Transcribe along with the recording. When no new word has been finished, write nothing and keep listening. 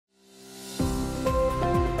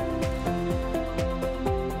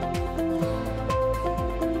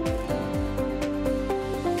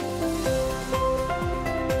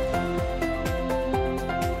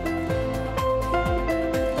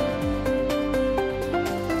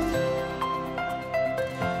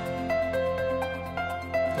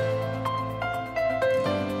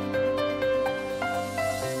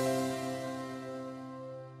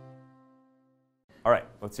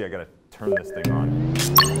Let's see, I gotta turn this thing on.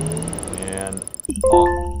 And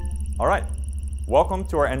on. All right, welcome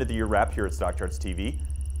to our end of the year wrap here at StockCharts TV.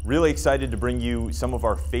 Really excited to bring you some of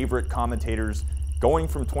our favorite commentators going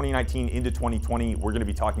from 2019 into 2020. We're gonna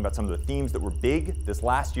be talking about some of the themes that were big this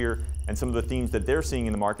last year and some of the themes that they're seeing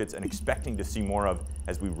in the markets and expecting to see more of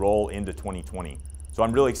as we roll into 2020. So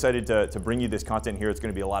I'm really excited to bring you this content here. It's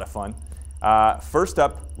gonna be a lot of fun. First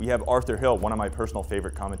up, we have Arthur Hill, one of my personal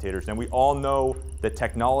favorite commentators. And we all know that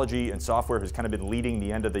technology and software has kind of been leading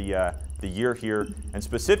the end of the year here. And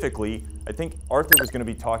specifically, I think Arthur was going to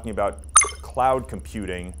be talking about cloud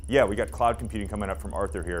computing. Yeah, we got cloud computing coming up from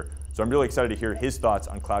Arthur here. So I'm really excited to hear his thoughts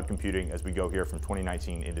on cloud computing as we go here from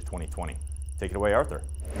 2019 into 2020. Take it away, Arthur.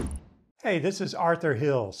 Hey, this is Arthur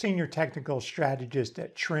Hill, Senior Technical Strategist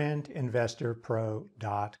at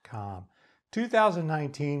TrendInvestorPro.com.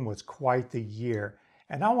 2019 was quite the year,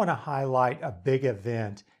 and I want to highlight a big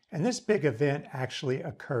event. And this big event actually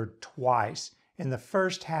occurred twice, in the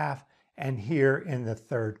first half and here in the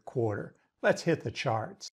third quarter. Let's hit the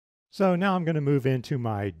charts. So now I'm going to move into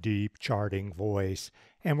my deep charting voice.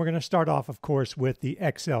 And we're going to start off, of course, with the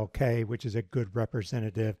XLK, which is a good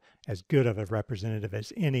representative, as good of a representative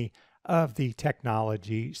as any of the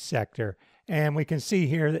technology sector. And we can see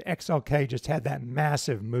here that XLK just had that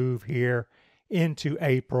massive move here into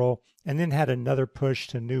April and then had another push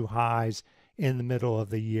to new highs in the middle of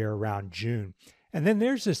the year around June. And then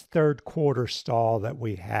there's this third quarter stall that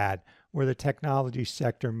we had where the technology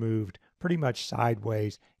sector moved pretty much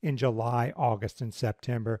sideways in July, August, and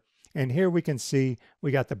September. And here we can see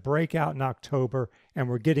we got the breakout in October and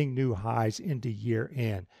we're getting new highs into year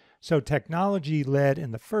end. So technology led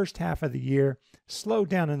in the first half of the year, slowed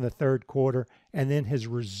down in the third quarter, and then has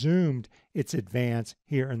resumed its advance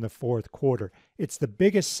here in the fourth quarter. It's the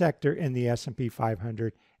biggest sector in the S&P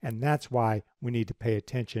 500, and that's why we need to pay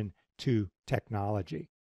attention to technology.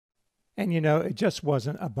 And you know, it just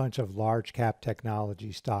wasn't a bunch of large cap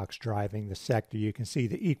technology stocks driving the sector. You can see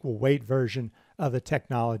the equal weight version of the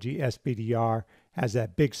technology SPDR has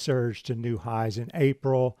that big surge to new highs in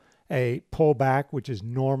April, a pullback, which is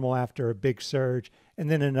normal after a big surge, and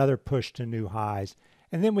then another push to new highs.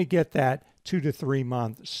 And then we get that 2 to 3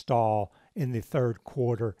 month stall in the third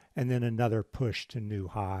quarter, and then another push to new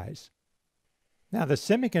highs. Now, the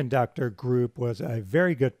semiconductor group was a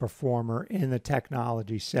very good performer in the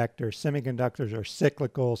technology sector. Semiconductors are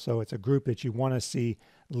cyclical, so it's a group that you want to see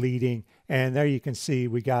leading. And there you can see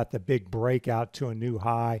we got the big breakout to a new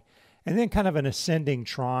high, and then kind of an ascending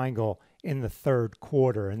triangle in the third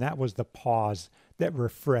quarter. And that was the pause that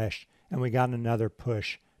refreshed, and we got another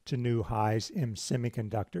push to new highs in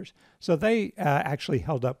semiconductors. So they actually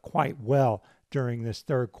held up quite well during this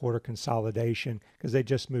third quarter consolidation because they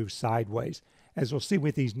just moved sideways. As we'll see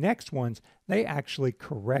with these next ones, they actually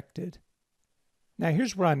corrected. Now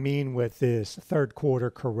here's what I mean with this third quarter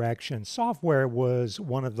correction. Software was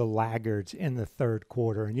one of the laggards in the third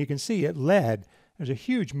quarter, and you can see it led. There's a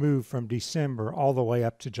huge move from December all the way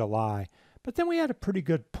up to July. But then we had a pretty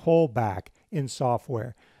good pullback in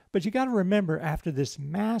software. But you got to remember, after this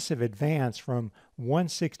massive advance from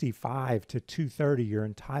 165 to 230, you're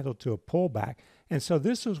entitled to a pullback. And so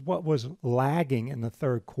this was what was lagging in the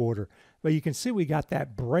third quarter. But you can see we got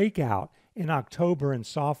that breakout in October in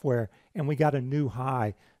software, and we got a new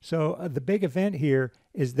high. So the big event here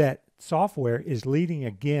is that software is leading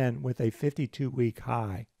again with a 52-week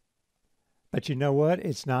high. But you know what?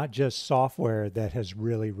 It's not just software that has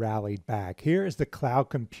really rallied back. Here is the cloud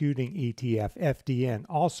computing ETF, FDN,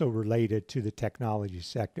 also related to the technology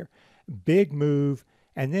sector. Big move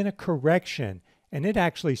and then a correction. And it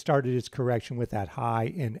actually started its correction with that high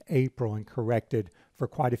in April and corrected for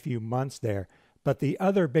quite a few months there. But the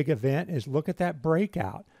other big event is look at that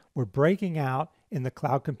breakout. We're breaking out in the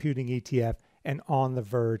cloud computing ETF and on the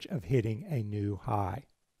verge of hitting a new high.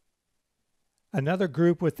 Another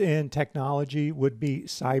group within technology would be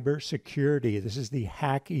cybersecurity. This is the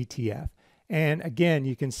Hack ETF. And again,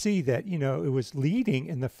 you can see that, you know, it was leading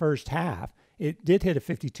in the first half. It did hit a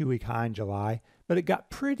 52-week high in July, but it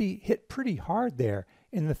got hit pretty hard there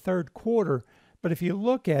in the third quarter. But if you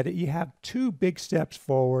look at it, you have two big steps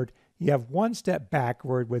forward. You have one step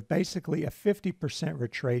backward with basically a 50%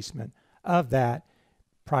 retracement of that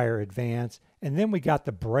prior advance. And then we got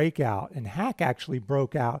the breakout, and Hack actually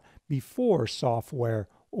broke out before software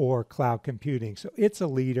or cloud computing. So it's a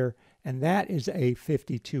leader, and that is a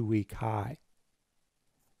 52-week high.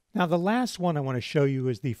 Now, the last one I want to show you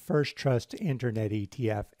is the First Trust Internet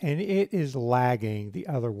ETF, and it is lagging the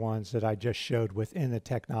other ones that I just showed within the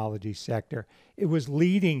technology sector. It was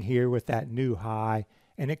leading here with that new high,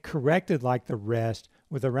 and it corrected like the rest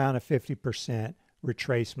with around a 50%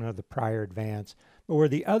 retracement of the prior advance. But where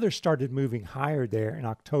the others started moving higher there in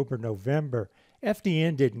October, November,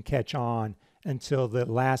 FDN didn't catch on until the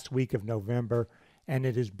last week of November, and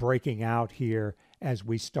it is breaking out here as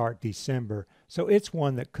we start December. So it's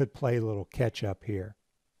one that could play a little catch up here.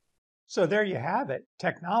 So there you have it.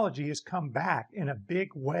 Technology has come back in a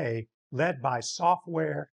big way, led by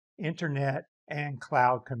software, internet, and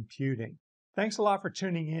cloud computing. Thanks a lot for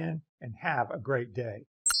tuning in, and have a great day.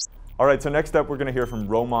 All right, so next up, we're going to hear from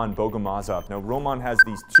Roman Bogomazov. Now, Roman has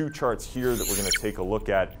these two charts here that we're going to take a look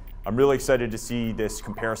at. I'm really excited to see this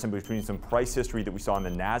comparison between some price history that we saw in the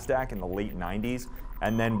NASDAQ in the late 90s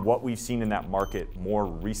and then what we've seen in that market more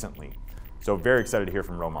recently. So very excited to hear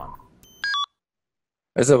from Roman.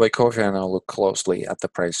 As a Wyckovian, I look closely at the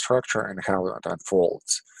price structure and how it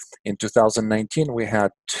unfolds. In 2019, we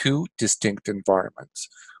had two distinct environments.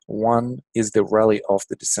 One is the rally of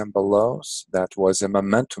the December lows. That was a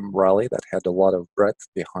momentum rally that had a lot of breadth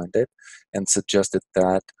behind it and suggested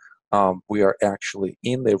that we are actually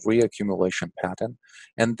in the reaccumulation pattern.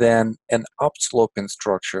 And then an upsloping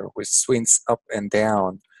structure with swings up and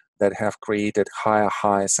down that have created higher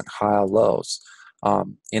highs and higher lows.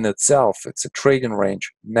 In itself, it's a trading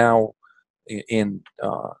range. Now, in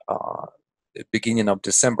the beginning of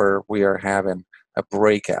December, we are having a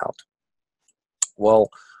breakout. Well,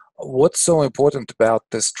 what's so important about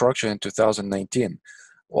this structure in 2019?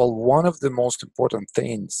 Well, one of the most important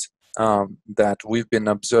things that we've been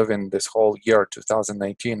observing this whole year,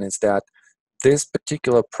 2019, is that this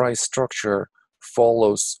particular price structure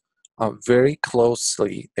follows very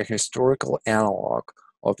closely a historical analog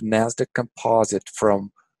of NASDAQ Composite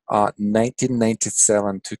from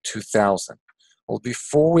 1997 to 2000. Well,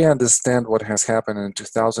 before we understand what has happened in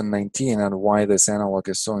 2019 and why this analog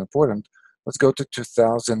is so important, let's go to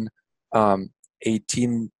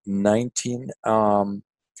 2018-19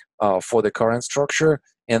 for the current structure,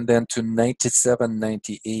 and then to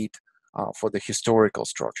 97-98 for the historical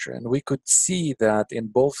structure. And we could see that in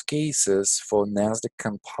both cases for NASDAQ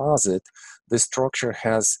Composite, the structure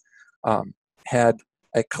has had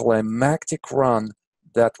a climactic run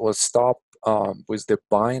that was stopped with the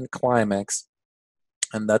buying climax,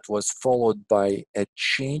 and that was followed by a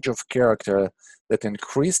change of character that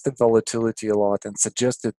increased the volatility a lot and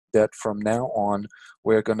suggested that from now on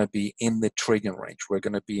we're going to be in the trading range. We're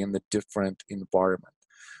going to be in the different environment,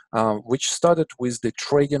 which started with the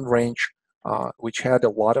trading range, which had a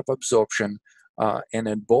lot of absorption, and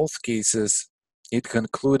in both cases it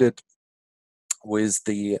concluded with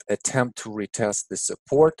the attempt to retest the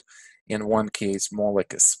support. In one case, more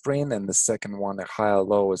like a sprint, and the second one, a higher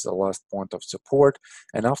low as the last point of support.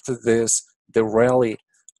 And after this, the rally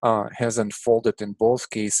has unfolded in both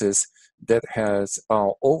cases that has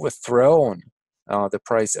overthrown the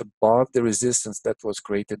price above the resistance that was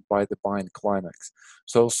created by the buying climax.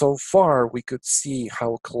 So far, we could see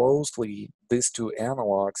how closely these two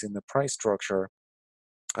analogs in the price structure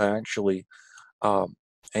are actually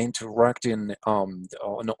interacting on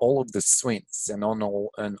all of the swings and on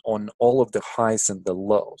all of the highs and the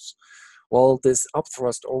lows. Well, this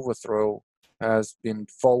upthrust overthrow has been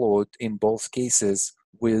followed in both cases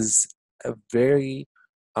with a very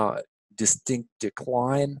distinct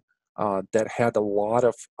decline that had a lot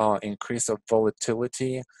of increase of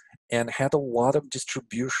volatility and had a lot of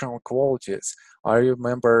distributional qualities. I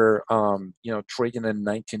remember, trading in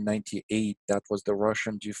 1998. That was the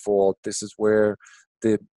Russian default. This is where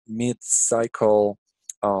the mid-cycle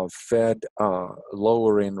Fed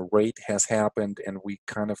lowering rate has happened, and we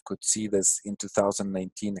kind of could see this in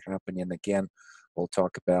 2019 happening again. We'll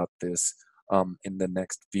talk about this in the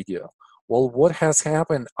next video. Well, what has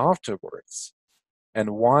happened afterwards,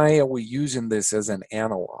 and why are we using this as an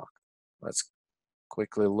analog? Let's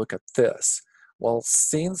quickly look at this. Well,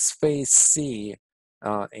 since phase C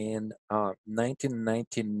in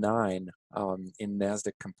 1999 in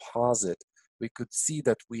NASDAQ Composite, we could see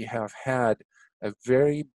that we have had a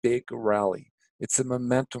very big rally. It's a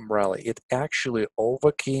momentum rally. It actually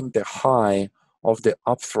overcame the high of the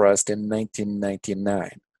upthrust in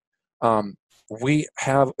 1999. We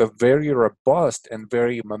have a very robust and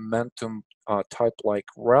very momentum type-like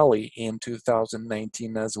rally in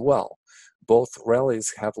 2019 as well. Both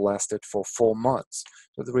rallies have lasted for 4 months.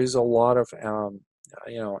 So there is a lot of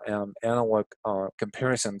analog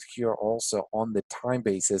comparisons here also on the time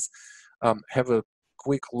basis. Have a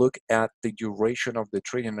quick look at the duration of the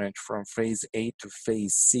trading range from phase A to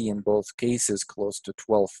phase C, in both cases close to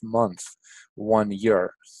 12 months, 1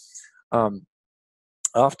 year.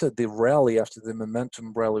 After the rally, after the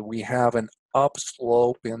momentum rally, we have an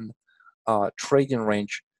upsloping trading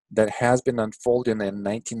range that has been unfolding in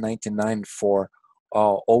 1999 for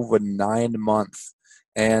over 9 months.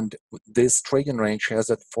 and this trading range has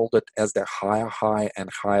unfolded as the higher high and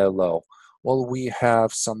higher low. Well, we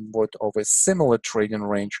have somewhat of a similar trading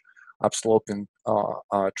range, upsloping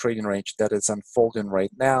trading range that is unfolding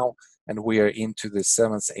right now, and we are into the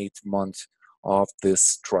 7th, 8th month of this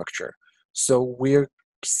structure. So we're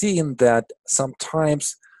seeing that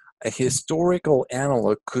sometimes a historical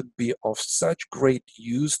analog could be of such great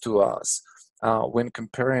use to us when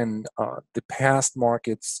comparing the past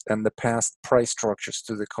markets and the past price structures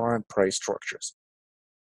to the current price structures.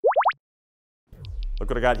 Look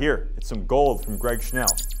what I got here. It's some gold from Greg Schnell.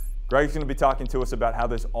 Greg's going to be talking to us about how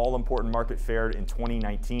this all-important market fared in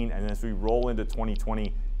 2019, and as we roll into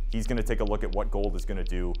 2020, he's going to take a look at what gold is going to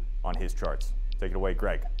do on his charts. Take it away,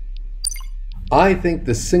 Greg. I think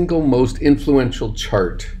the single most influential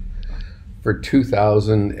chart for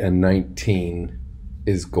 2019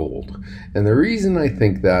 is gold. And the reason I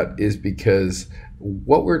think that is because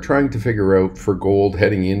what we're trying to figure out for gold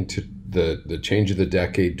heading into the change of the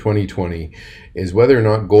decade, 2020, is whether or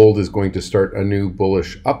not gold is going to start a new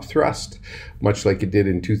bullish upthrust, much like it did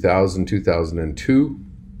in 2000, 2002,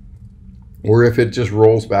 or if it just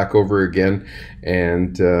rolls back over again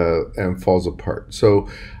and falls apart. So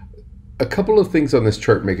a couple of things on this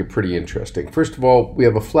chart make it pretty interesting. First of all, we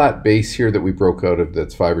have a flat base here that we broke out of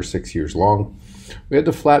that's 5 or 6 years long. We had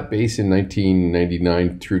the flat base in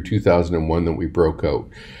 1999 through 2001 that we broke out.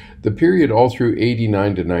 The period all through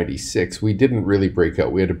 89 to 96, we didn't really break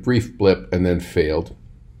out. We had a brief blip and then failed.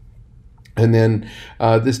 And then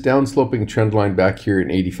this downsloping trend line back here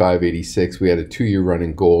in 85, 86, we had a 2-year run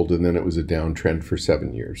in gold, and then it was a downtrend for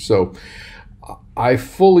 7 years. So I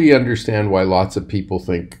fully understand why lots of people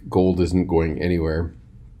think gold isn't going anywhere.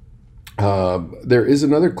 There is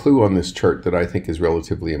another clue on this chart that I think is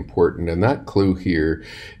relatively important, and that clue here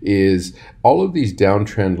is all of these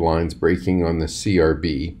downtrend lines breaking on the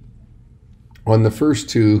CRB. On the first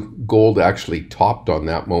two, gold actually topped on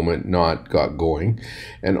that moment, not got going.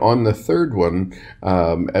 And on the third one,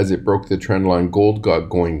 as it broke the trend line, gold got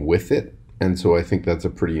going with it. And so I think that's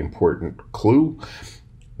a pretty important clue.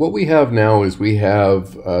 What we have now is we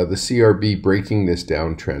have the CRB breaking this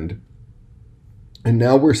downtrend. And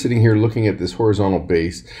now we're sitting here looking at this horizontal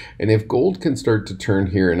base. And if gold can start to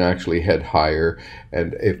turn here and actually head higher,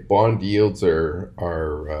 and if bond yields are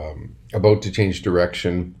about to change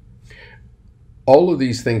direction, all of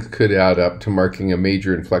these things could add up to marking a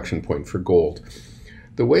major inflection point for gold.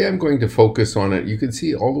 The way I'm going to focus on it, you can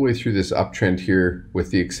see all the way through this uptrend here, with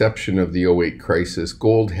the exception of the 08 crisis,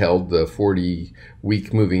 gold held the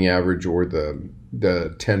 40-week moving average or the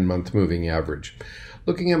 10-month moving average.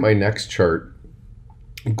 Looking at my next chart,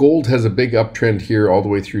 gold has a big uptrend here all the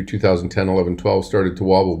way through 2010, 11, 12, started to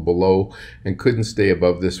wobble below and couldn't stay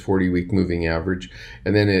above this 40-week moving average.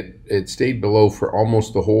 And then it stayed below for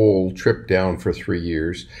almost the whole trip down for 3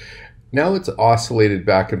 years. Now it's oscillated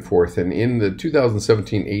back and forth, and in the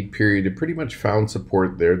 2017-8 period, it pretty much found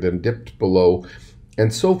support there, then dipped below.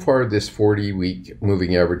 And so far, this 40-week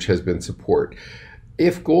moving average has been support.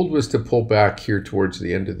 If gold was to pull back here towards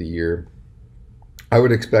the end of the year, I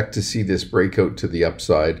would expect to see this breakout to the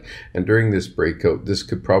upside, and during this breakout, this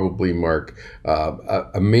could probably mark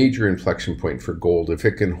a major inflection point for gold. If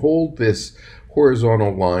it can hold this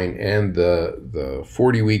horizontal line and the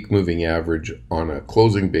 40-week moving average on a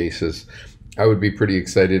closing basis, I would be pretty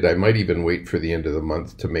excited. I might even wait for the end of the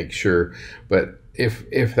month to make sure. But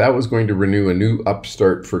if that was going to renew a new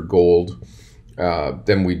upstart for gold,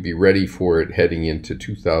 then we'd be ready for it heading into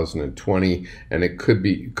 2020, and it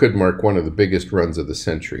could mark one of the biggest runs of the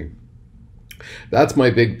century. That's my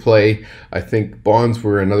big play. I think bonds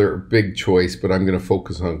were another big choice, but I'm going to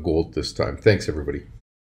focus on gold this time. Thanks, everybody.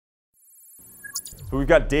 So we've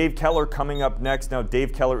got Dave Keller coming up next. Now,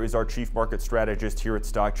 Dave Keller is our chief market strategist here at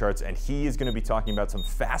StockCharts, and he is going to be talking about some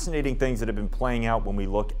fascinating things that have been playing out when we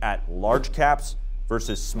look at large caps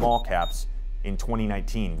versus small caps in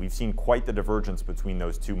 2019. We've seen quite the divergence between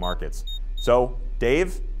those two markets. So,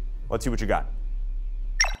 Dave, let's see what you got.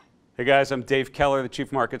 Hey guys, I'm Dave Keller, the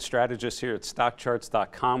Chief Market Strategist here at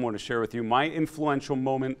StockCharts.com. I want to share with you my influential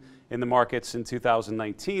moment in the markets in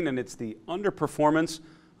 2019, and it's the underperformance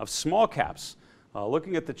of small caps.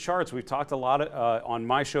 Looking at the charts, we've talked a lot on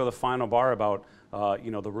my show, The Final Bar, about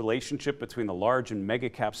the relationship between the large and mega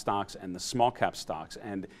cap stocks and the small cap stocks.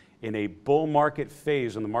 And in a bull market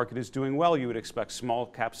phase, when the market is doing well, you would expect small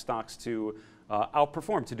cap stocks to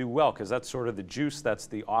outperform, to do well, because that's sort of the juice, that's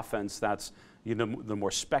the offense, that's the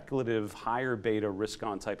more speculative, higher beta,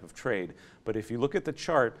 risk-on type of trade. But if you look at the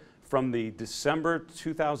chart from the December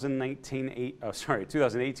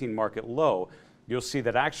 2018 market low, you'll see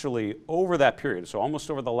that actually over that period, so almost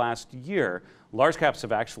over the last year, large caps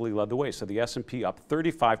have actually led the way. So the S&P up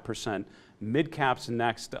 35%, mid caps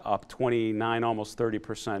next up 29, almost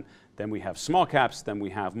 30%. Then we have small caps, then we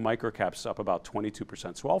have micro caps up about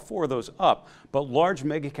 22%. So all four of those up, but large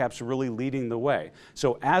mega caps are really leading the way.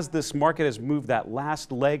 So as this market has moved that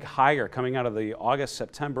last leg higher coming out of the August,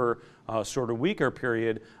 September sort of weaker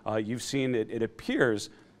period, you've seen it appears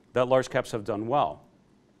that large caps have done well.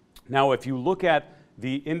 Now, if you look at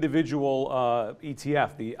the individual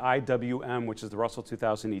ETF, the IWM, which is the Russell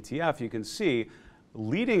 2000 ETF, you can see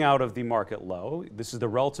leading out of the market low, this is the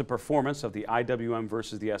relative performance of the IWM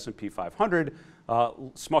versus the S&P 500.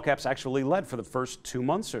 Small caps actually led for the first 2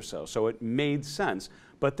 months or so, so it made sense.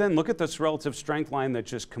 But then look at this relative strength line that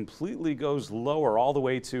just completely goes lower all the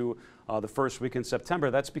way to the first week in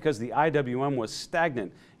September. That's because the IWM was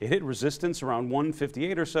stagnant. It hit resistance around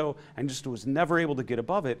 158 or so and just was never able to get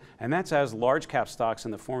above it. And that's as large cap stocks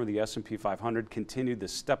in the form of the S&P 500 continued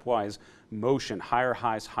this stepwise motion, higher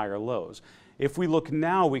highs, higher lows. If we look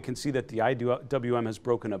now, we can see that the IWM has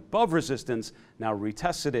broken above resistance, now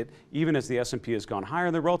retested it, even as the S&P has gone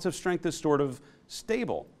higher. The relative strength is sort of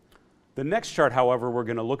stable. The next chart, however, we're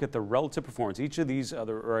going to look at the relative performance, each of these,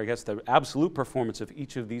 or I guess the absolute performance of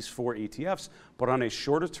each of these four ETFs, but on a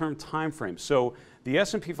shorter term time frame. So the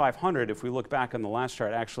S&P 500, if we look back on the last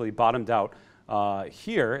chart, actually bottomed out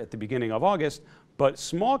here at the beginning of August, but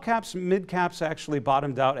small caps, mid caps actually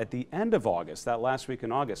bottomed out at the end of August, that last week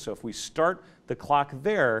in August. So if we start the clock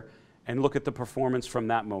there and look at the performance from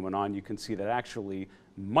that moment on, you can see that actually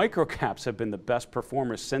micro caps have been the best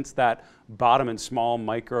performers since that bottom in small,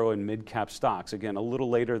 micro, and mid cap stocks. Again, a little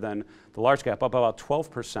later than the large cap, up about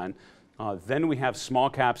 12%. Then we have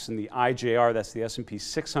small caps in the IJR, that's the S&P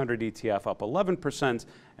 600 ETF, up 11%.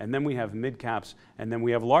 And then we have mid caps, and then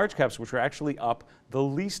we have large caps, which are actually up the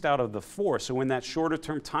least out of the four. So in that shorter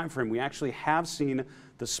term time frame, we actually have seen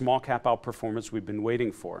the small cap outperformance we've been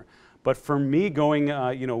waiting for. But for me, going,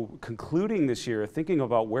 concluding this year, thinking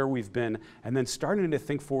about where we've been, and then starting to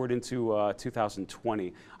think forward into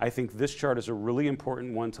 2020, I think this chart is a really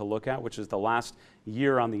important one to look at, which is the last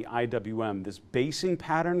year on the IWM. This basing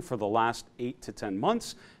pattern for the last 8 to 10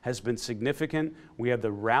 months has been significant. We had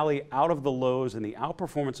the rally out of the lows and the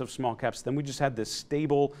outperformance of small caps. Then we just had this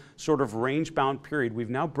stable sort of range-bound period. We've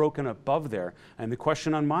now broken above there. And the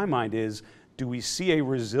question on my mind is, do we see a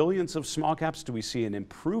resilience of small caps? Do we see an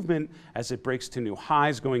improvement as it breaks to new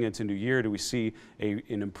highs going into new year? Do we see an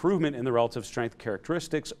improvement in the relative strength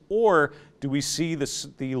characteristics? Or do we see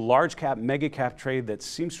the large cap, mega cap trade that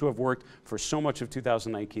seems to have worked for so much of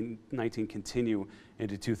 2019 continue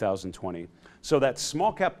into 2020? So that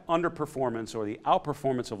small cap underperformance or the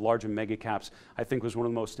outperformance of large and mega caps, I think, was one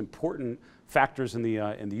of the most important factors in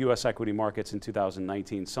the U.S. equity markets in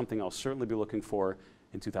 2019, something I'll certainly be looking for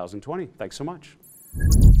in 2020. Thanks so much.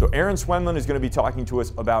 So Erin Swenlin is going to be talking to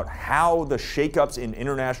us about how the shakeups in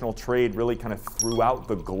international trade really kind of throughout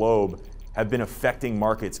the globe have been affecting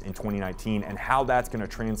markets in 2019 and how that's going to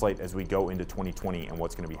translate as we go into 2020 and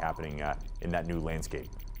what's going to be happening in that new landscape.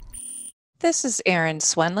 This is Erin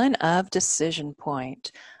Swenlin of Decision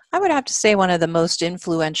Point. I would have to say one of the most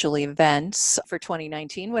influential events for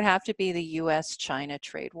 2019 would have to be the U.S.-China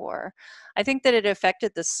trade war. I think that it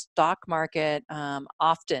affected the stock market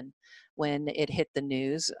often when it hit the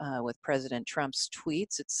news with President Trump's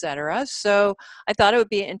tweets, etc. So I thought it would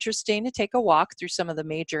be interesting to take a walk through some of the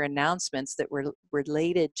major announcements that were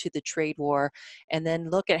related to the trade war and then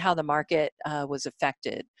look at how the market was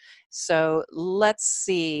affected. So let's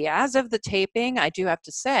see. As of the taping, I do have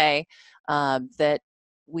to say that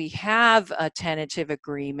we have a tentative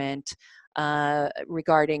agreement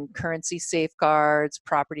regarding currency safeguards,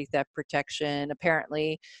 property theft protection.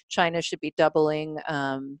 Apparently, China should be doubling,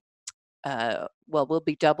 we'll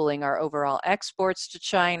be doubling our overall exports to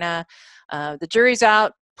China. The jury's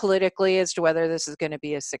out politically as to whether this is going to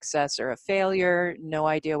be a success or a failure. No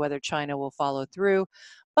idea whether China will follow through.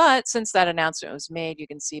 But since that announcement was made, you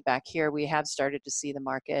can see back here, we have started to see the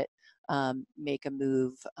market make a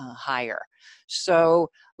move higher. So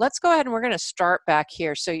let's go ahead and we're going to start back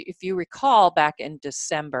here. So if you recall back in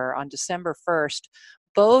December, on December 1st,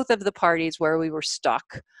 both of the parties where we were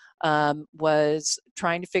stuck was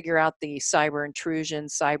trying to figure out the cyber intrusion,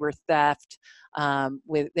 cyber theft.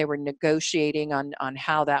 They were negotiating on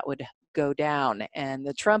how that would go down. And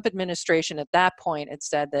the Trump administration at that point had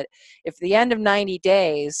said that if the end of 90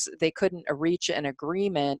 days, they couldn't reach an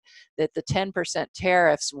agreement, that the 10%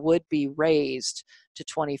 tariffs would be raised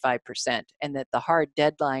to 25%, and that the hard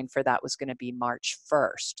deadline for that was going to be March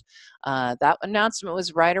 1st. That announcement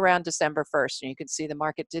was right around December 1st, and you can see the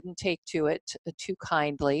market didn't take to it too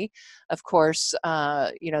kindly. Of course,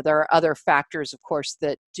 there are other factors, of course,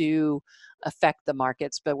 that do affect the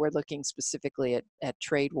markets, but we're looking specifically at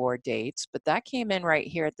trade war dates. But that came in right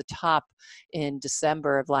here at the top in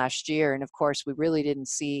December of last year. And of course, we really didn't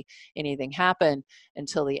see anything happen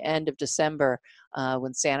until the end of December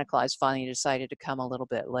when Santa Claus finally decided to come a little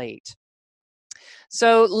bit late.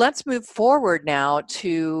 So let's move forward now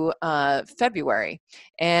to February.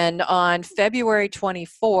 And on February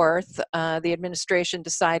 24th, the administration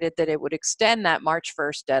decided that it would extend that March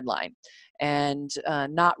 1st deadline and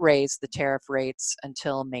not raise the tariff rates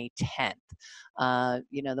until May 10th.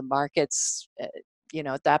 The markets,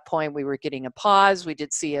 at that point we were getting a pause. We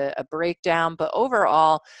did see a breakdown, but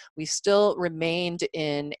overall we still remained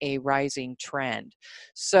in a rising trend.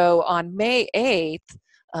 So on May 8th,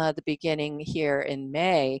 the beginning here in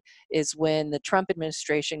May, is when the Trump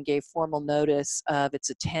administration gave formal notice of its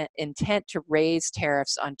intent to raise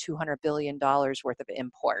tariffs on $200 billion worth of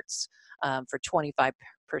imports for 25%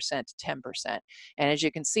 to 10%. And as you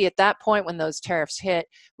can see, at that point when those tariffs hit,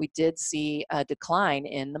 we did see a decline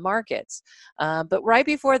in the markets. But right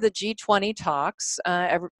before the G20 talks,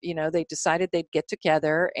 they decided they'd get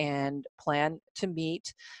together and plan to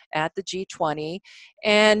meet at the G20,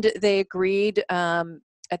 and they agreed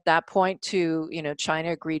at that point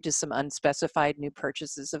China agreed to some unspecified new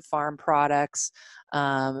purchases of farm products.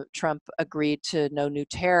 Trump agreed to no new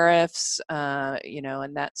tariffs,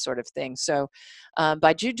 and that sort of thing. So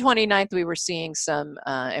by June 29th, we were seeing some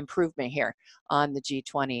improvement here on the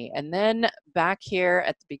G20. And then back here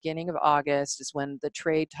at the beginning of August is when the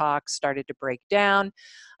trade talks started to break down.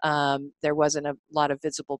 There wasn't a lot of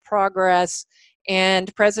visible progress.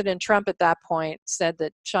 And President Trump at that point said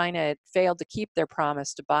that China had failed to keep their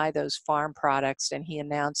promise to buy those farm products, and he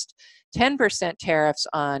announced 10% tariffs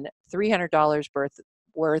on $300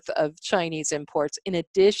 worth of Chinese imports, in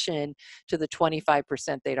addition to the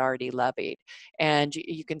 25% they'd already levied. And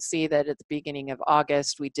you can see that at the beginning of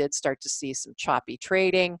August, we did start to see some choppy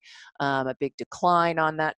trading, a big decline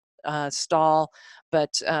on that stall.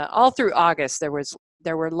 But all through August,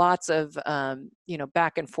 there were lots of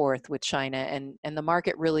back and forth with China, and the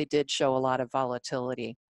market really did show a lot of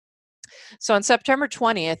volatility. So on September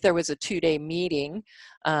 20th, there was a two-day meeting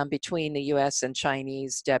between the U.S. and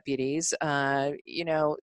Chinese deputies. At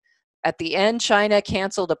the end, China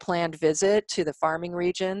canceled a planned visit to the farming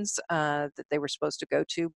regions that they were supposed to go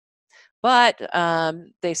to. But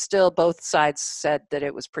both sides said that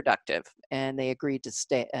it was productive, and they agreed to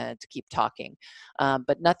stay to keep talking.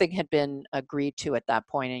 But nothing had been agreed to at that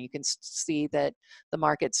point, and you can see that the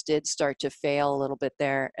markets did start to fail a little bit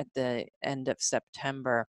there at the end of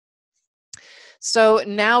September. So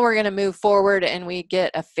now we're going to move forward, and we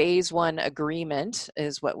get a phase one agreement,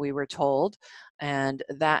 is what we were told. And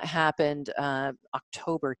that happened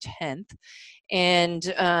October 10th, and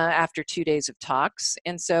after 2 days of talks.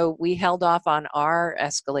 And so we held off on our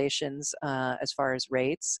escalations as far as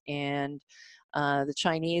rates, and the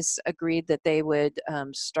Chinese agreed that they would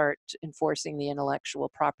start enforcing the intellectual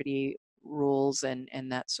property rules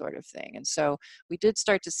and that sort of thing. And so we did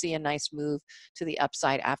start to see a nice move to the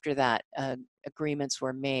upside after that agreements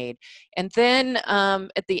were made. And then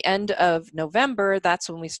at the end of November, that's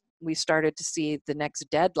when we started to see the next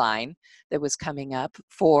deadline that was coming up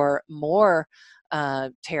for more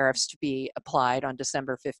tariffs to be applied on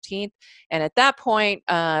December 15th. And at that point,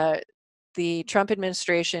 the Trump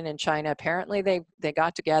administration and China, apparently they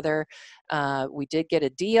got together. We did get a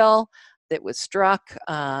deal that was struck.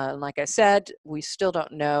 Like I said, we still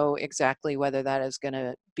don't know exactly whether that is going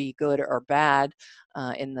to be good or bad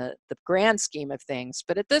in the grand scheme of things.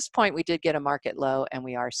 But at this point, we did get a market low, and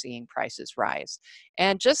we are seeing prices rise.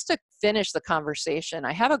 And just to finish the conversation,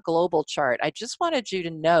 I have a global chart. I just wanted you to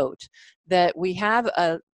note that we have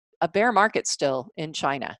a bear market still in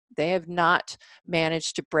China. They have not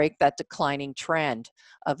managed to break that declining trend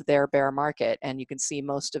of their bear market, and you can see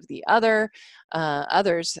most of the others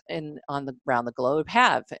around the globe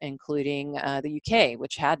have, including the UK,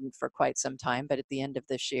 which hadn't for quite some time, but at the end of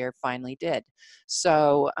this year finally did.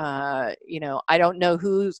 So I don't know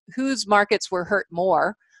whose markets were hurt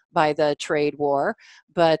more by the trade war,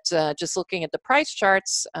 but just looking at the price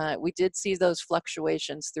charts, we did see those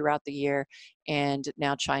fluctuations throughout the year, and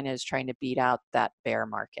now China is trying to beat out that bear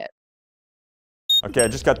market. Okay, I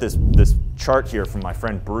just got this chart here from my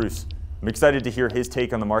friend Bruce. I'm excited to hear his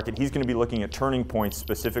take on the market. He's going to be looking at turning points,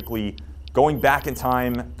 specifically going back in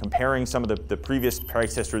time, comparing some of the previous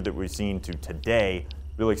price history that we've seen to today.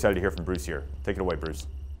 Really excited to hear from Bruce here. Take it away, Bruce.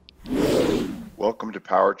 Welcome to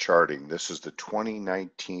Power Charting. This is the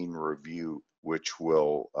 2019 review, which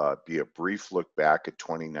will be a brief look back at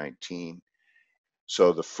 2019.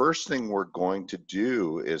 So the first thing we're going to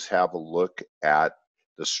do is have a look at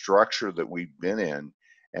the structure that we've been in.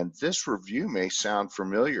 And this review may sound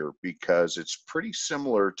familiar because it's pretty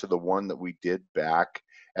similar to the one that we did back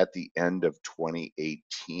at the end of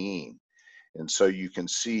 2018. And so you can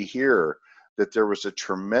see here that there was a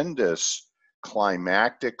tremendous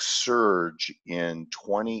climactic surge in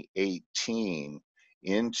 2018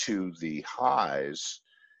 into the highs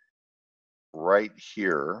right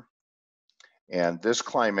here. And this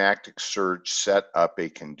climactic surge set up a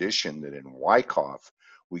condition that in Wyckoff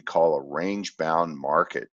we call a range-bound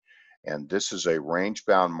market. And this is a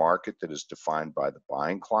range-bound market that is defined by the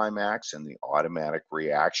buying climax and the automatic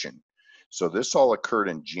reaction. So this all occurred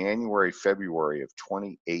in January, February of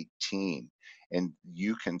 2018. And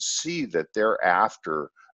you can see that thereafter,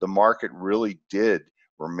 the market really did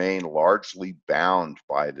remain largely bound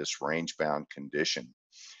by this range-bound condition.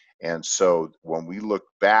 And so when we look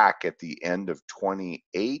back at the end of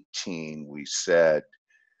 2018, we said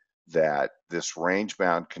that this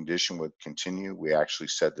range-bound condition would continue. We actually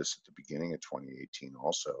said this at the beginning of 2018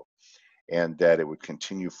 also, and that it would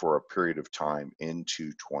continue for a period of time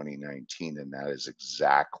into 2019, and that is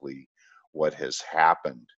exactly what has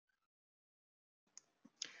happened.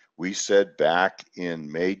 We said back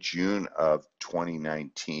in May, June of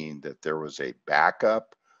 2019 that there was a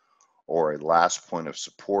backup or a last point of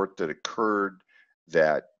support that occurred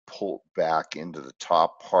that pulled back into the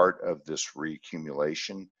top part of this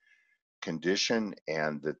reaccumulation condition,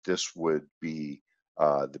 and that this would be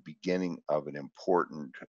the beginning of an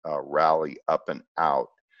important rally up and out.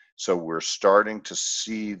 So we're starting to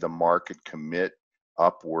see the market commit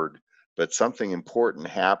upward, but something important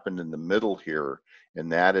happened in the middle here, and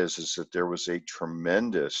that is that there was a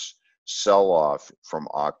tremendous sell-off from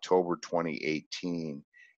October 2018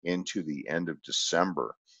 into the end of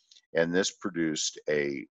December. And this produced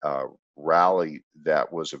a rally that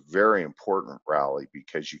was a very important rally,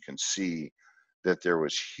 because you can see that there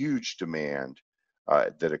was huge demand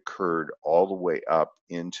that occurred all the way up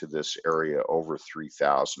into this area over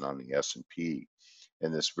 3,000 on the S&P.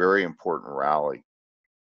 And this very important rally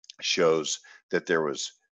shows that there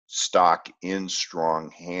was stock in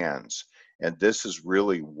strong hands. And this is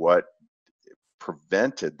really what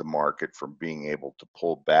prevented the market from being able to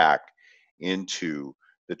pull back into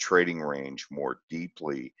the trading range more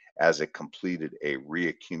deeply as it completed a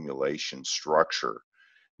reaccumulation structure.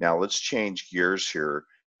 Now let's change gears here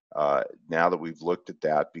now that we've looked at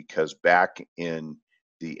that, because back in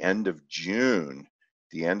the end of June,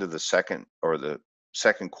 the end of the second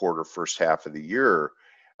quarter, first half of the year,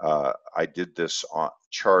 I did this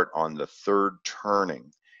chart on the third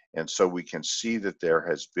turning. And so we can see that there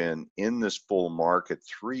has been in this bull market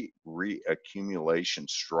 3 reaccumulation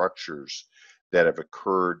structures that have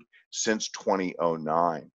occurred since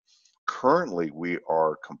 2009. Currently, we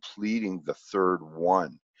are completing the third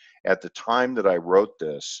one. At the time that I wrote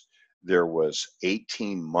this, there was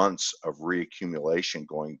 18 months of reaccumulation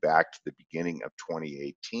going back to the beginning of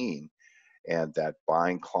 2018, and that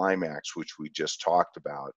buying climax, which we just talked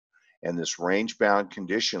about. And this range-bound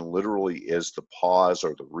condition literally is the pause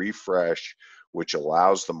or the refresh, which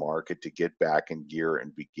allows the market to get back in gear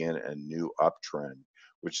and begin a new uptrend,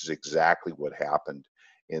 which is exactly what happened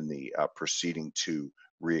in the preceding 2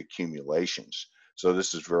 reaccumulations. So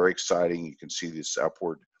this is very exciting. You can see this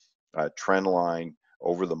upward trend line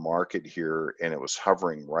over the market here, and it was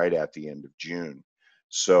hovering right at the end of June.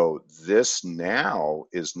 So this now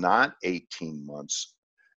is not 18 months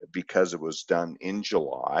because it was done in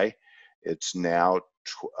July. It's now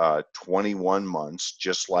 21 months,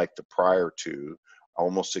 just like the prior 2,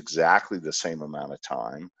 almost exactly the same amount of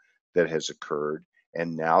time that has occurred.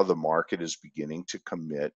 And now the market is beginning to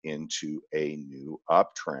commit into a new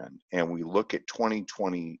uptrend. And we look at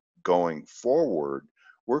 2020 going forward,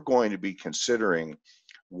 we're going to be considering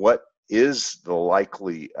what is the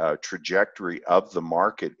likely trajectory of the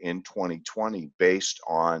market in 2020 based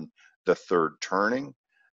on the third turning,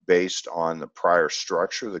 based on the prior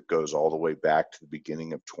structure that goes all the way back to the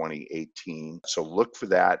beginning of 2018. So look for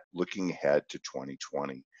that looking ahead to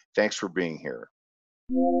 2020. Thanks for being here.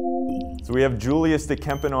 So we have Julius de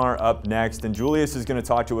Kempenaer up next, and Julius is going to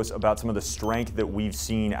talk to us about some of the strength that we've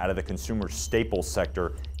seen out of the consumer staples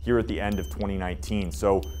sector here at the end of 2019.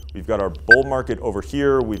 So we've got our bull market over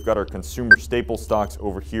here, we've got our consumer staple stocks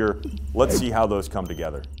over here. Let's see how those come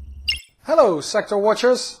together. Hello, sector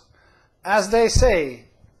watchers. As they say,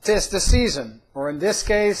 'tis the season, or in this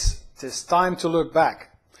case, 'tis time to look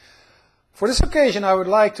back. For this occasion, I would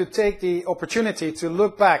like to take the opportunity to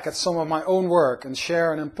look back at some of my own work and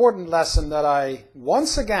share an important lesson that I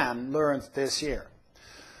once again learned this year.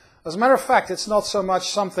 As a matter of fact, it's not so much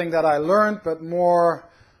something that I learned, but more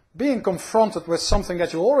being confronted with something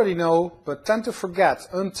that you already know, but tend to forget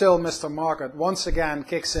until Mr. Market once again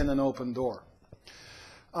kicks in an open door.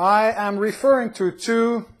 I am referring to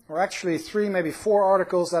 2, or actually 3, maybe 4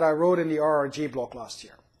 articles that I wrote in the RRG blog last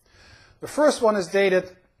year. The first one is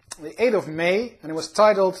dated the 8th of May, and it was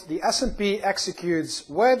titled, "The S&P Executes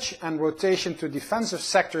Wedge and Rotation to Defensive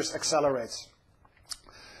Sectors Accelerates."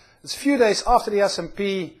 It's a few days after the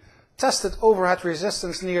S&P tested overhead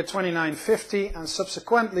resistance near 2950 and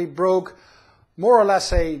subsequently broke more or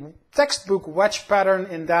less a textbook wedge pattern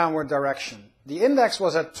in downward direction. The index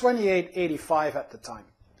was at 2885 at the time.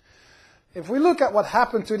 If we look at what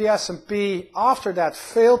happened to the S&P after that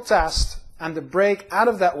failed test and the break out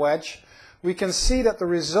of that wedge, we can see that the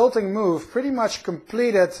resulting move pretty much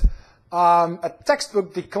completed a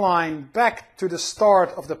textbook decline back to the start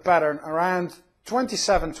of the pattern around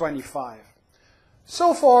 2725.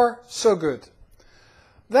 So far, so good.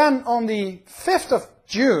 Then on the 5th of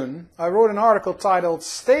June, I wrote an article titled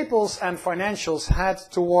 "Staples and Financials Head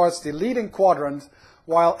Towards the Leading Quadrant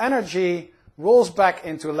While Energy Rolls Back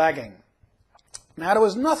into Lagging." Now, there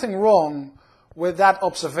was nothing wrong with that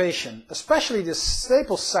observation, especially the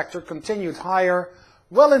staples sector continued higher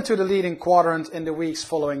well into the leading quadrant in the weeks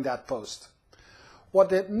following that post. What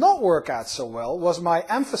did not work out so well was my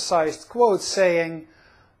emphasized quote saying,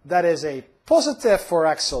 "That is a positive for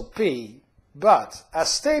XLP, but as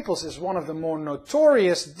staples is one of the more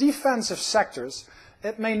notorious defensive sectors,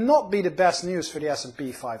 it may not be the best news for the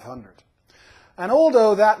S&P 500. And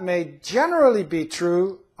although that may generally be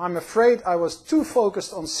true, I'm afraid I was too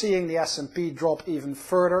focused on seeing the S&P drop even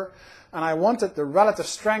further, and I wanted the relative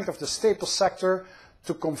strength of the staples sector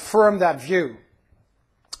to confirm that view.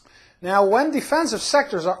 Now, when defensive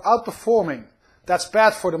sectors are outperforming, that's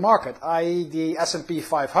bad for the market, i.e. the S&P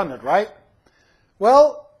 500, right?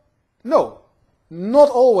 Well, no, not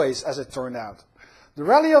always, as it turned out. The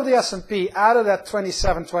rally of the S&P out of that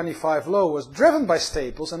 2725 low was driven by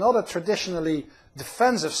staples and other traditionally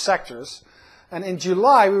defensive sectors, and in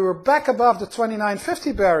July we were back above the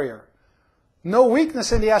 2950 barrier. No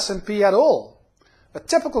weakness in the S&P at all. A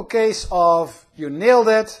typical case of you nailed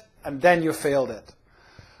it and then you failed it.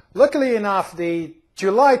 Luckily enough, the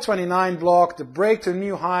July 29 block, the break to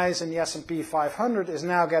new highs in the S&P 500 is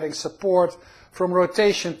now getting support from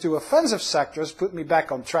rotation to offensive sectors, put me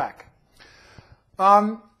back on track.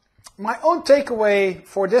 My own takeaway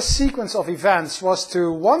for this sequence of events was to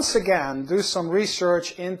once again do some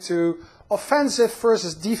research into offensive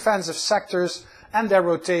versus defensive sectors and their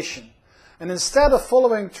rotation. And instead of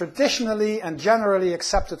following traditionally and generally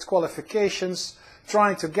accepted qualifications,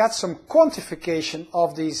 trying to get some quantification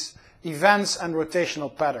of these events and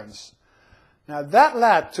rotational patterns. Now that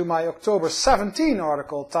led to my October 17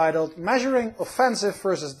 article titled "Measuring Offensive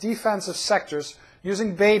versus Defensive Sectors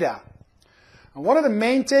Using Beta." And one of the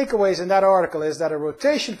main takeaways in that article is that a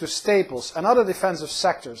rotation to staples and other defensive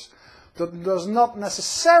sectors does not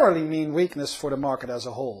necessarily mean weakness for the market as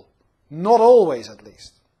a whole. Not always, at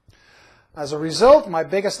least. As a result, my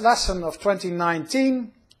biggest lesson of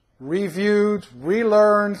 2019, reviewed,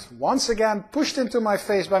 relearned, once again pushed into my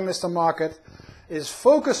face by Mr. Market, is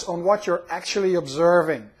focus on what you're actually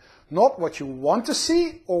observing, not what you want to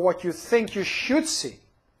see or what you think you should see.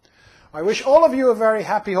 I wish all of you a very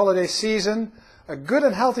happy holiday season, a good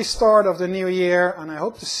and healthy start of the new year, and I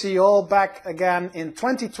hope to see you all back again in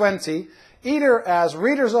 2020, either as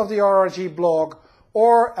readers of the RRG blog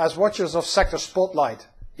or as watchers of Sector Spotlight.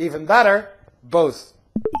 Even better, both.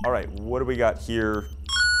 All right, what do we got here?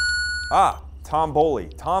 Tom Bowley.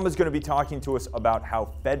 Tom is going to be talking to us about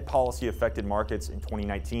how Fed policy affected markets in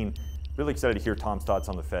 2019. Really excited to hear Tom's thoughts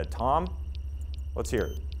on the Fed. Tom, let's hear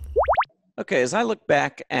it. Okay, as I look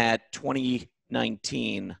back at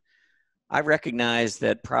 2019, I recognize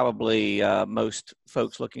that probably most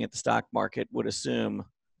folks looking at the stock market would assume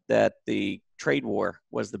that the trade war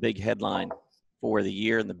was the big headline for the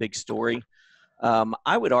year and the big story.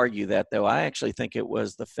 I would argue that, though. I actually think it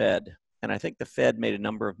was the Fed, and I think the Fed made a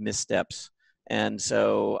number of missteps. And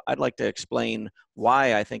so I'd like to explain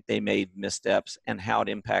why I think they made missteps and how it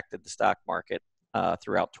impacted the stock market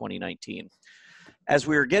throughout 2019. As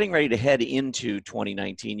we were getting ready to head into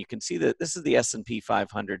 2019, you can see that this is the S&P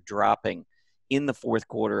 500 dropping in the fourth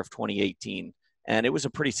quarter of 2018. And it was a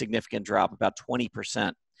pretty significant drop, about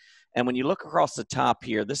 20%. And when you look across the top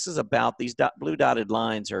here, this is about, these blue dotted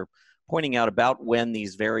lines are pointing out about when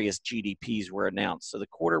these various GDPs were announced. So the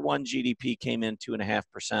quarter one GDP came in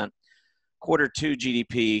 2.5%. Quarter two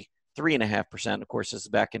GDP 3.5%. Of course, this is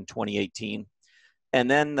back in 2018. And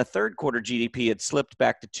then the third quarter GDP had slipped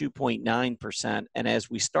back to 2.9%. And as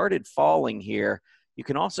we started falling here, you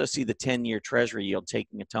can also see the 10-year Treasury yield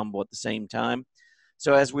taking a tumble at the same time.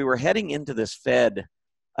 So as we were heading into this Fed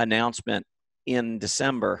announcement in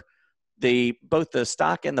December, both the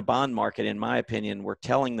stock and the bond market, in my opinion, were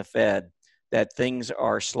telling the Fed that things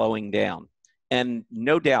are slowing down. And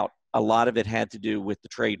no doubt, a lot of it had to do with the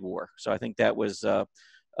trade war. So I think that was, a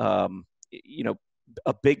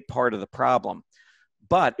big part of the problem.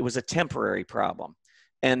 But it was a temporary problem.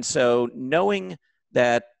 And so knowing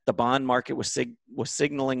that the bond market was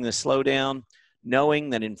signaling the slowdown, knowing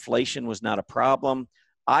that inflation was not a problem,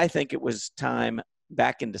 I think it was time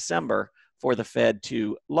back in December for the Fed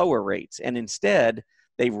to lower rates. And instead,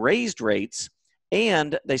 they raised rates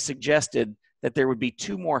and they suggested that there would be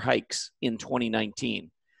 2 more hikes in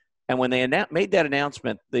 2019. And when they made that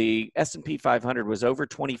announcement, the S&P 500 was over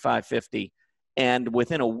 2550 and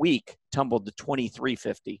within a week tumbled to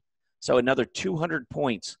 2350. So another 200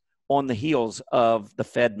 points on the heels of the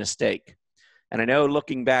Fed mistake. And I know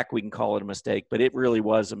looking back, we can call it a mistake, but it really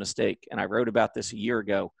was a mistake. And I wrote about this a year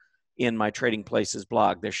ago in my Trading Places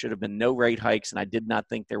blog. There should have been no rate hikes, and I did not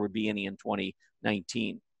think there would be any in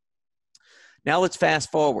 2019. Now let's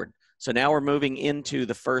fast forward. So now we're moving into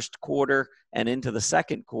the first quarter and into the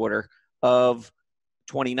second quarter of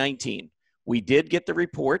 2019. We did get the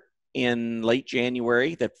report in late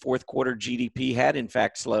January that fourth quarter GDP had in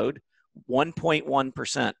fact slowed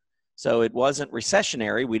 1.1%. So it wasn't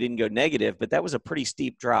recessionary. We didn't go negative, but that was a pretty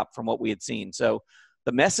steep drop from what we had seen. So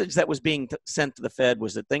the message that was being sent to the Fed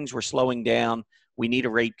was that things were slowing down. We need a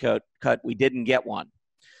rate cut. We didn't get one.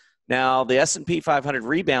 Now the S&P 500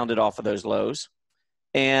 rebounded off of those lows.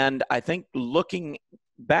 And I think looking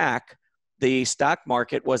back, the stock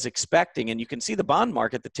market was expecting, and you can see the bond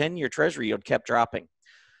market, the 10-year Treasury yield kept dropping.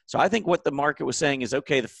 So I think what the market was saying is,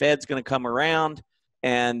 okay, the Fed's going to come around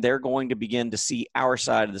and they're going to begin to see our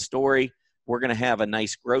side of the story. We're going to have a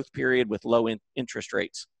nice growth period with low interest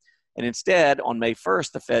rates. And instead, on May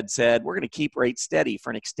 1st, the Fed said, we're going to keep rates steady for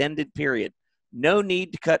an extended period. No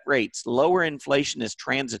need to cut rates. Lower inflation is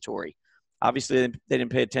transitory. Obviously, they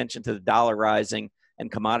didn't pay attention to the dollar rising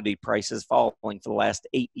and commodity prices falling for the last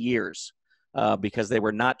 8 years because they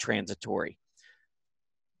were not transitory.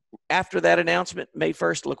 After that announcement, May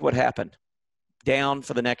 1st, look what happened. Down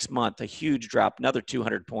for the next month, a huge drop, another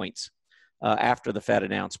 200 points after the Fed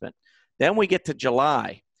announcement. Then we get to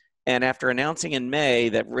July, and after announcing in May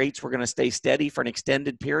that rates were going to stay steady for an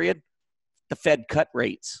extended period, the Fed cut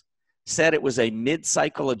rates, said it was a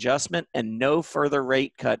mid-cycle adjustment and no further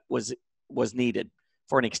rate cut was needed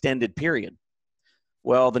for an extended period.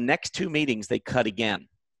 Well, the next 2 meetings, they cut again.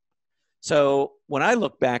 So when I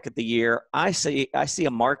look back at the year, I see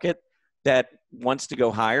a market that wants to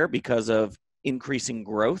go higher because of increasing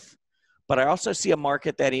growth, but I also see a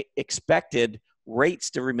market that expected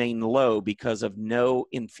rates to remain low because of no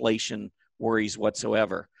inflation worries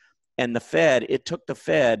whatsoever. And the Fed, it took the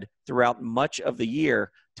Fed throughout much of the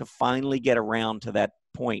year to finally get around to that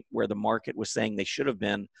point where the market was saying they should have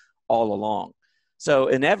been all along. So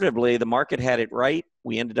inevitably, the market had it right.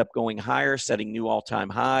 We ended up going higher, setting new all-time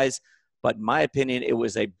highs. But in my opinion, it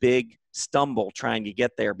was a big stumble trying to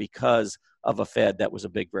get there because of a Fed that was a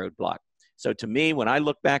big roadblock. So to me, when I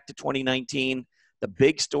look back to 2019, the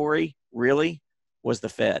big story really was the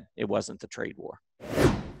Fed. It wasn't the trade war.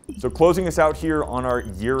 So closing us out here on our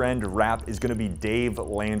year-end wrap is going to be Dave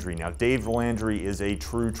Landry. Now, Dave Landry is a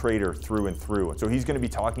true trader through and through. So he's going to be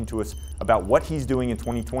talking to us about what he's doing in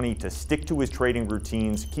 2020 to stick to his trading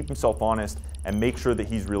routines, keep himself honest, and make sure that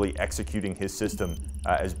he's really executing his system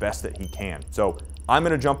as best that he can. So I'm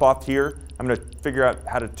going to jump off here. I'm going to figure out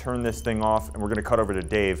how to turn this thing off, and we're going to cut over to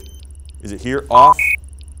Dave. Is it here? Off?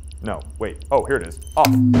 No, wait. Oh, here it is.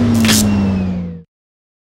 Off.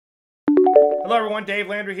 Hello everyone, Dave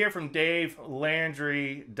Landry here from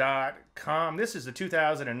DaveLandry.com. This is the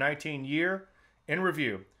 2019 year in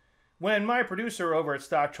review. When my producer over at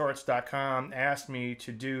StockCharts.com asked me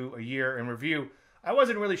to do a year in review, I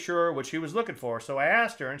wasn't really sure what she was looking for, so I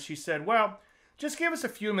asked her and she said, well, just give us a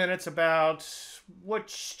few minutes about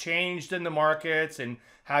what's changed in the markets and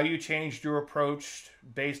how you changed your approach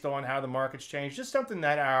based on how the markets changed, just something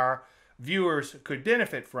that our viewers could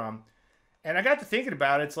benefit from. And I got to thinking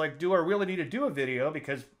about it. It's like, do I really need to do a video?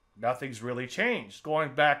 Because nothing's really changed.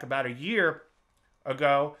 Going back about a year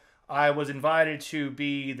ago, I was invited to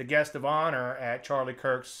be the guest of honor at Charlie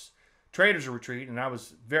Kirk's Traders Retreat, and I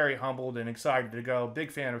was very humbled and excited to go.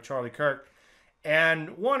 Big fan of Charlie Kirk.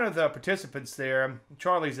 And one of the participants there,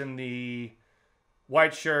 Charlie's in the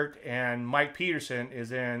white shirt, and Mike Peterson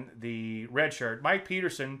is in the red shirt. Mike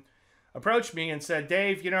Peterson approached me and said,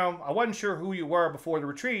 Dave, I wasn't sure who you were before the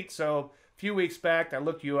retreat, so a few weeks back I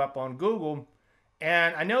looked you up on Google,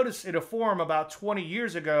 and I noticed in a forum about 20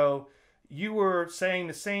 years ago, you were saying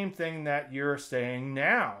the same thing that you're saying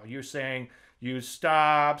now. You're saying use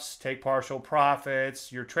stops, take partial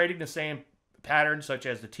profits, you're trading the same patterns such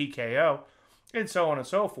as the TKO, and so on and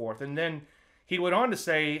so forth. And then he went on to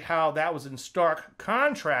say how that was in stark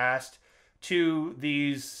contrast to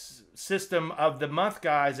these system of the month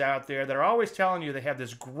guys out there that are always telling you they have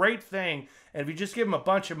this great thing, and if you just give them a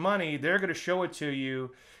bunch of money, they're going to show it to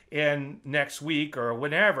you in next week or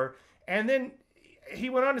whenever. And then he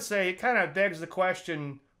went on to say, it kind of begs the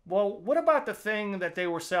question, well, what about the thing that they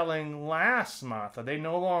were selling last month? Are they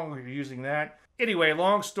no longer using that? Anyway,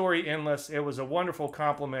 long story endless, it was a wonderful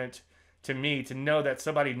compliment to me to know that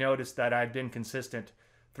somebody noticed that I'd been consistent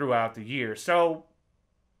throughout the year. So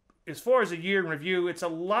as far as a year in review, it's a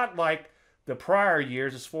lot like the prior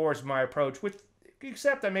years as far as my approach,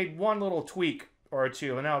 except I made one little tweak or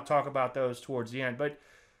two, and I'll talk about those towards the end. But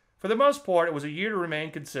for the most part, it was a year to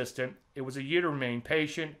remain consistent. It was a year to remain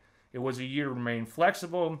patient. It was a year to remain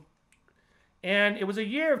flexible. And it was a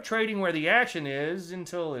year of trading where the action is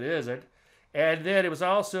until it isn't. And then it was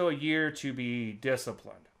also a year to be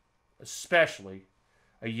disciplined, especially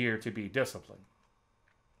a year to be disciplined.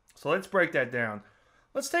 So let's break that down.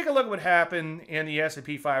 Let's take a look at what happened in the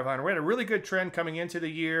S&P 500. We had a really good trend coming into the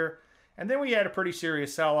year, and then we had a pretty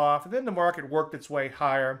serious sell-off, and then the market worked its way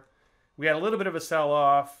higher. We had a little bit of a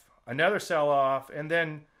sell-off, another sell-off, and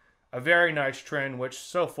then a very nice trend, which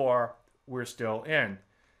so far we're still in.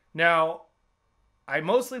 Now, I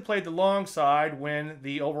mostly played the long side when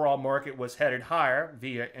the overall market was headed higher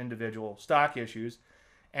via individual stock issues,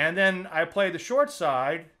 and then I played the short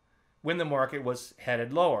side when the market was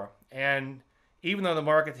headed lower. And even though the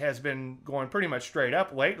market has been going pretty much straight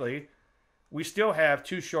up lately, we still have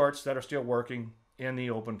two shorts that are still working in the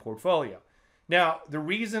open portfolio. Now, the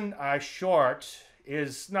reason I short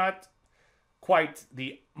is not quite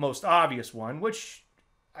the most obvious one, which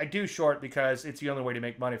I do short because it's the only way to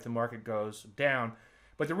make money if the market goes down.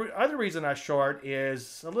 But the other reason I short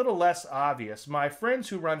is a little less obvious. My friends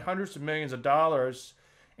who run hundreds of millions of dollars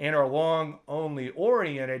and are long-only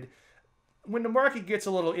oriented, when the market gets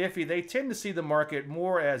a little iffy, they tend to see the market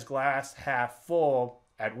more as glass half full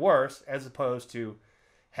at worst, as opposed to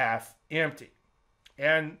half empty.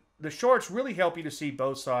 And the shorts really help you to see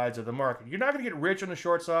both sides of the market. You're not going to get rich on the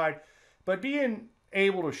short side, but being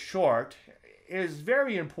able to short is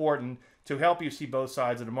very important to help you see both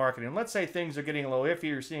sides of the market. And let's say things are getting a little iffy,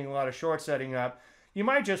 you're seeing a lot of shorts setting up, you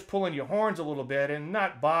might just pull in your horns a little bit and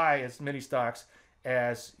not buy as many stocks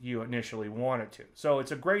as you initially wanted to. So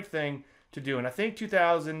it's a great thing to do. And I think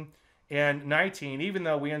 2019, even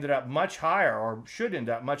though we ended up much higher, or should end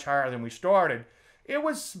up much higher than we started, it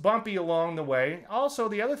was bumpy along the way. Also,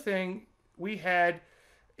 the other thing we had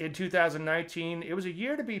in 2019, it was a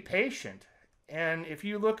year to be patient. And if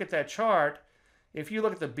you look at that chart, if you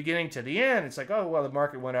look at the beginning to the end, it's like, oh, well, the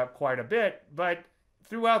market went up quite a bit. But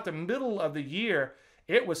throughout the middle of the year,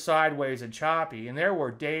 it was sideways and choppy. And there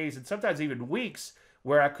were days and sometimes even weeks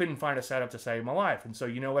where I couldn't find a setup to save my life. And so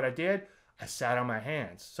you know what I did? I sat on my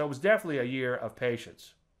hands. So it was definitely a year of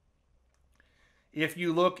patience. If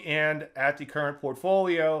you look at the current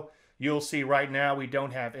portfolio, you'll see right now we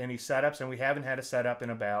don't have any setups, and we haven't had a setup in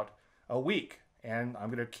about a week. And I'm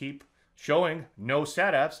going to keep showing no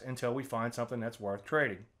setups until we find something that's worth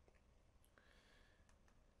trading.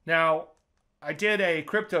 Now, I did a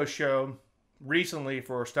crypto show recently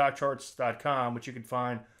for StockCharts.com, which you can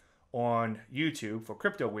find on YouTube for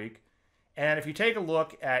Crypto Week. And if you take a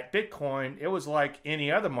look at Bitcoin, it was like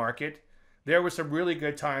any other market. There were some really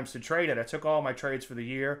good times to trade it. I took all my trades for the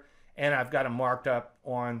year, and I've got them marked up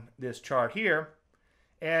on this chart here.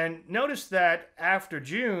 And notice that after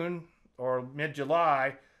June or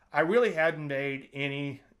mid-July, I really hadn't made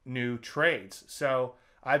any new trades. So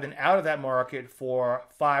I've been out of that market for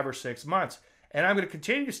 5 or 6 months. And I'm going to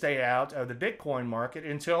continue to stay out of the Bitcoin market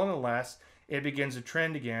until and unless it begins to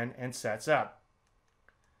trend again and sets up.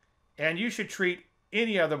 And you should treat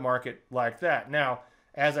any other market like that. Now,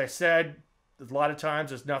 as I said, a lot of times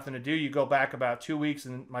there's nothing to do. You go back about 2 weeks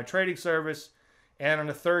in my trading service, and on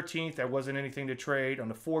the 13th, there wasn't anything to trade. On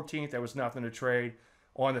the 14th, there was nothing to trade.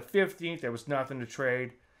 On the 15th, there was nothing to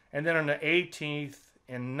trade. And then on the 18th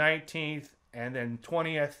and 19th, and then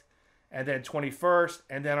 20th, and then 21st,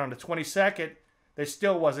 and then on the 22nd, there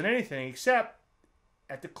still wasn't anything, except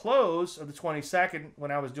at the close of the 22nd,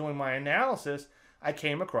 when I was doing my analysis, I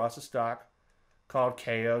came across a stock called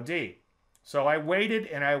KOD. So I waited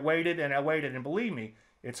and I waited and I waited, and believe me,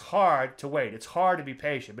 it's hard to wait. It's hard to be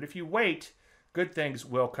patient. But if you wait, good things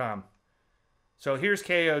will come. So here's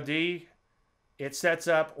KOD. It sets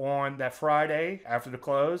up on that Friday after the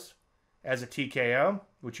close as a TKO,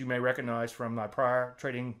 which you may recognize from my prior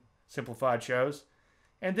Trading Simplified shows.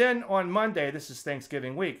 And then on Monday, this is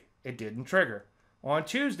Thanksgiving week, it didn't trigger. On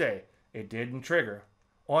Tuesday, it didn't trigger.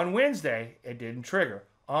 On Wednesday, it didn't trigger.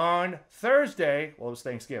 On Thursday, well, it was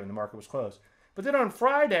Thanksgiving, the market was closed. But then on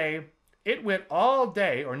Friday, it went all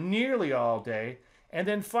day, or nearly all day, and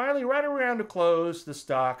then finally, right around the close, the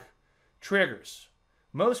stock triggers.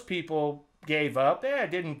 Most people gave up.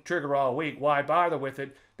 It didn't trigger all week. Why bother with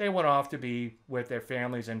it? They went off to be with their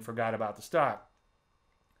families and forgot about the stock.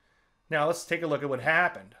 Now, let's take a look at what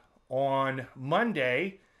happened. On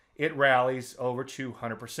Monday, it rallies over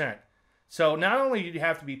 200%. So not only do you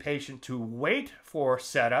have to be patient to wait for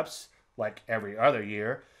setups, like every other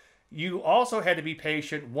year, you also had to be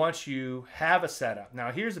patient once you have a setup.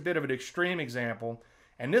 Now, here's a bit of an extreme example,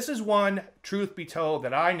 and this is one, truth be told,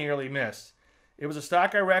 that I nearly missed. It was a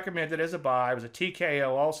stock I recommended as a buy. It was a TKO,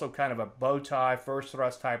 also kind of a bow tie, first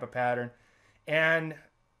thrust type of pattern. And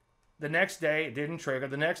the next day, it didn't trigger.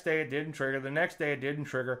 The next day, it didn't trigger. The next day, it didn't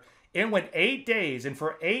trigger. It went 8 days, and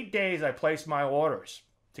for 8 days, I placed my orders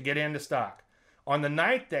to get into stock. On the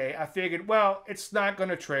 9th day, I figured, well, it's not going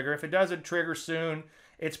to trigger. If it doesn't trigger soon,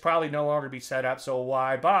 it's probably no longer be set up, so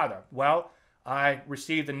why bother? Well, I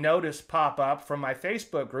received a notice pop up from my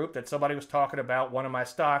Facebook group that somebody was talking about one of my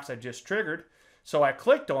stocks I just triggered. So I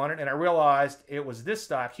clicked on it, and I realized it was this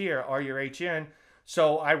stock here, RUHN.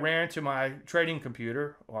 So I ran to my trading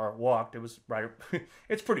computer, or walked. It was right.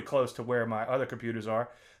 It's pretty close to where my other computers are.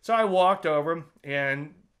 So I walked over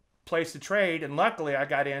and placed a trade, and luckily I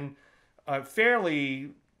got in with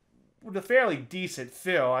a fairly decent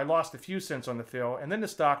fill. I lost a few cents on the fill, and then the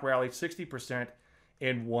stock rallied 60%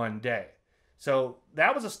 in 1 day. So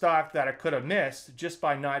that was a stock that I could have missed just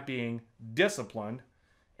by not being disciplined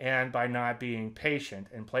and by not being patient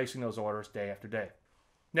and placing those orders day after day.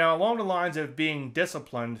 Now, along the lines of being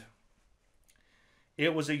disciplined,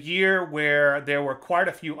 it was a year where there were quite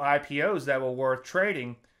a few IPOs that were worth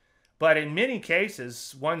trading, but in many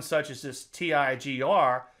cases, one such as this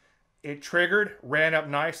TIGR, it triggered, ran up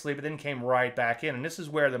nicely, but then came right back in. And this is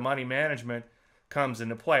where the money management comes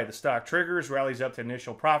into play. The stock triggers, rallies up to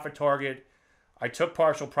initial profit target. I took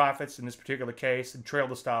partial profits in this particular case and trailed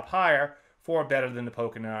the stop higher for better than the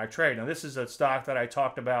poke and eye trade. Now, this is a stock that I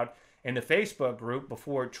talked about in the Facebook group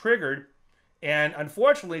before it triggered. And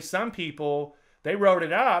unfortunately, some people, they wrote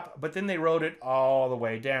it up, but then they wrote it all the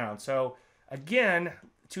way down. So again,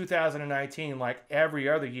 2019, like every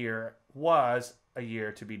other year, was a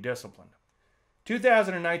year to be disciplined.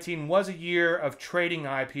 2019 was a year of trading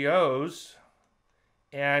IPOs,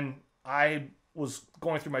 and I was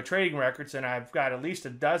going through my trading records, and I've got at least a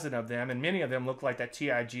dozen of them, and many of them look like that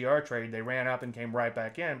TIGR trade. They ran up and came right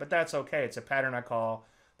back in, but that's okay. It's a pattern I call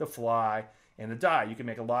the fly and the die. You can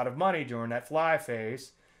make a lot of money during that fly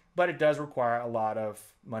phase, but it does require a lot of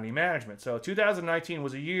money management. So 2019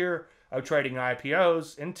 was a year of trading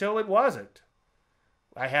IPOs until it wasn't.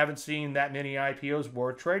 I haven't seen that many IPOs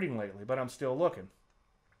worth trading lately, but I'm still looking.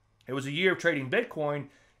 It was a year of trading Bitcoin,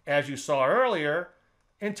 as you saw earlier,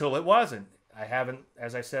 until it wasn't. I haven't,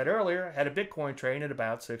 as I said earlier, had a Bitcoin trade in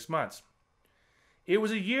about 6 months. It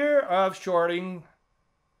was a year of shorting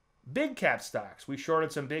big cap stocks. We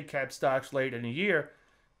shorted some big cap stocks late in the year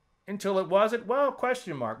until it wasn't. Well,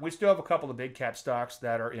 question mark. We still have a couple of big cap stocks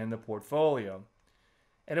that are in the portfolio.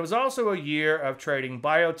 And it was also a year of trading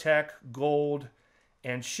biotech, gold,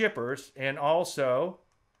 and shippers, and also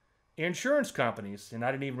insurance companies. And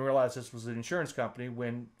I didn't even realize this was an insurance company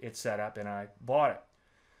when it set up and I bought it.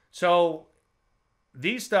 So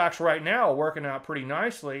these stocks right now are working out pretty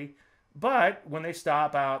nicely, but when they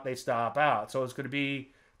stop out, they stop out. So it's going to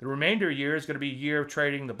be, the remainder of the year is going to be a year of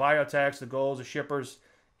trading the biotechs, the golds, the shippers,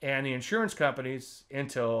 and the insurance companies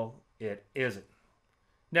until it isn't.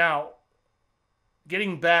 Now,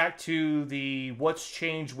 getting back to the what's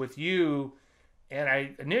changed with you, and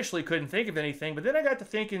I initially couldn't think of anything, but then I got to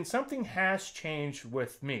thinking something has changed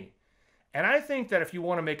with me. And I think that if you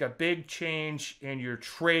want to make a big change in your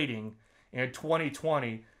trading in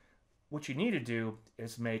 2020, what you need to do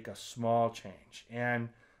is make a small change. And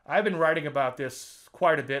I've been writing about this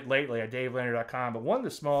quite a bit lately at davelandry.com, but one of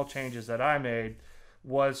the small changes that I made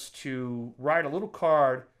was to write a little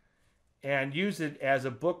card and use it as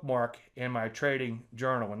a bookmark in my trading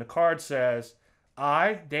journal. And the card says,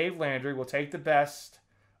 I, Dave Landry, will take the best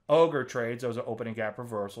ogre trades, those are opening gap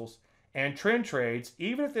reversals, and trend trades,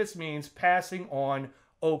 even if this means passing on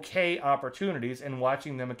okay opportunities and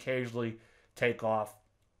watching them occasionally take off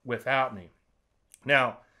without me.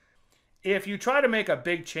 Now, if you try to make a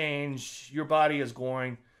big change, your body is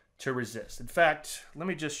going to resist. In fact, let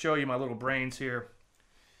me just show you my little brains here.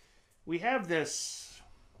 We have this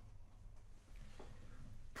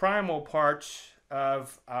primal part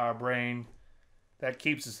of our brain that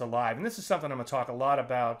keeps us alive. And this is something I'm going to talk a lot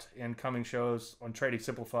about in coming shows on Trading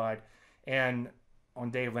Simplified and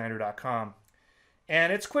on DaveLandry.com.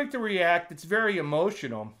 And it's quick to react. It's very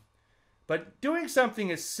emotional. But doing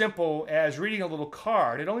something as simple as reading a little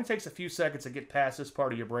card, it only takes a few seconds to get past this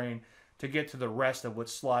part of your brain to get to the rest of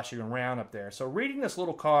what's sloshing around up there. So reading this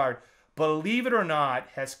little card, believe it or not,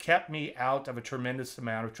 has kept me out of a tremendous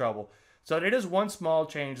amount of trouble. So it is one small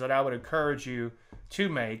change that I would encourage you to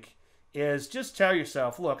make, is just tell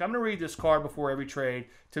yourself, look, I'm going to read this card before every trade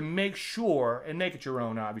to make sure, and make it your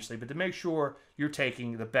own obviously, but to make sure you're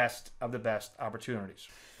taking the best of the best opportunities.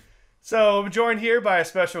 So I'm joined here by a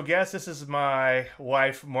special guest. This is my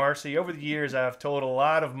wife, Marcy. Over the years, I've told a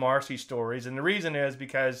lot of Marcy stories, and the reason is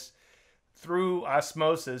because through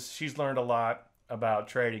osmosis, she's learned a lot about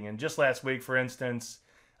trading. And just last week, for instance,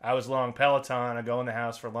 I was long Peloton. I go in the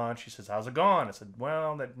house for lunch. She says, how's it going? I said,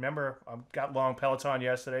 well, remember, I got long Peloton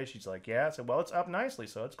yesterday. She's like, yeah. I said, well, it's up nicely,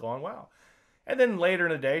 so it's going well. And then later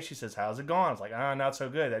in the day, she says, how's it going? I was like, not so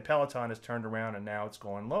good. That Peloton has turned around, and now it's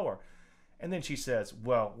going lower. And then she says,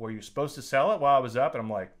 well, were you supposed to sell it while I was up? And I'm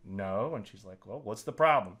like, no. And she's like, well, what's the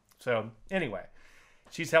problem? So anyway,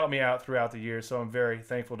 she's helped me out throughout the years, so I'm very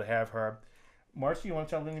thankful to have her. Marcy, you want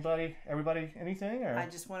to tell everybody anything? Or? I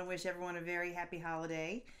just want to wish everyone a very happy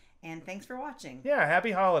holiday, and thanks for watching. Yeah,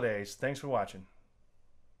 happy holidays. Thanks for watching.